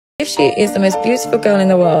If she is the most beautiful girl in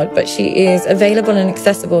the world, but she is available and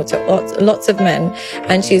accessible to lots of men,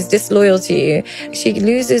 and she's disloyal to you, she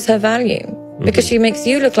loses her value. Because she makes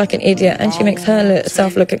you look like an idiot and she makes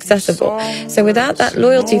herself look accessible. So without that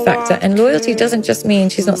loyalty factor, and loyalty doesn't just mean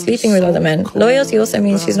she's not sleeping with other men, loyalty also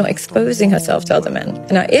means she's not exposing herself to other men.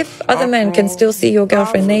 Now, if other men can still see your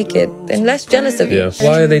girlfriend naked, then less jealous of you. Yeah.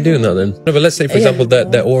 Why are they doing that then? No, but let's say, for example,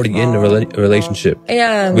 that they're already in a relationship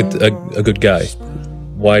with a good guy.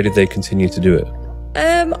 Why did they continue to do it?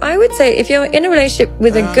 I would say if you're in a relationship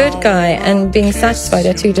with a good guy and being satisfied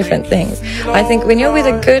are two different things. I think when you're with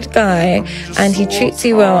a good guy and he treats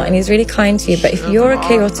you well and he's really kind to you, but if you're a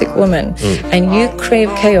chaotic woman and you crave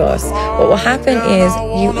chaos, what will happen is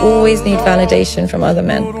you always need validation from other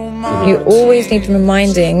men. You always need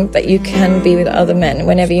reminding that you can be with other men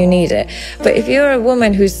whenever you need it. But if you're a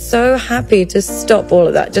woman who's so happy to stop all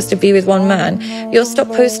of that just to be with one man, you'll stop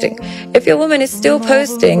posting. If your woman is still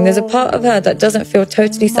posting, there's a part of her that doesn't feel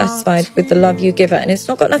totally satisfied with the love you give her. And it's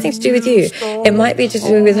not got nothing to do with you. It might be to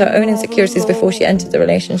do with her own insecurities before she entered the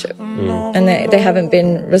relationship. And they haven't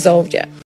been resolved yet.